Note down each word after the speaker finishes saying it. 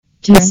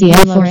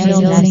TCM For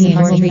Fertility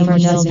Singapore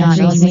does not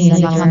only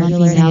become a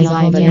female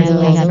idea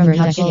way of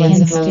production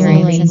and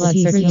experience blood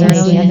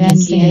circulation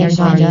and care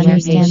to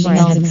understand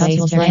health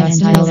culture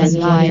lifestyle and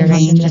wide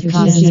range of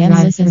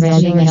causes of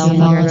regular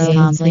health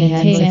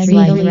complicated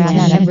legally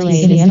that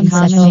TCM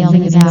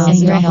consulting about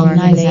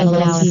recognize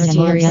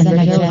criteria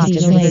that the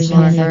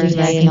population first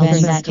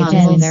recommend that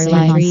consults their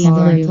life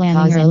or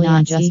planning or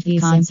not just the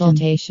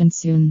consultation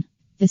soon.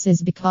 This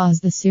is because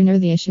the sooner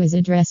the issue is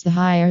addressed, the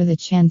higher the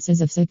chances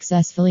of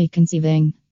successfully conceiving.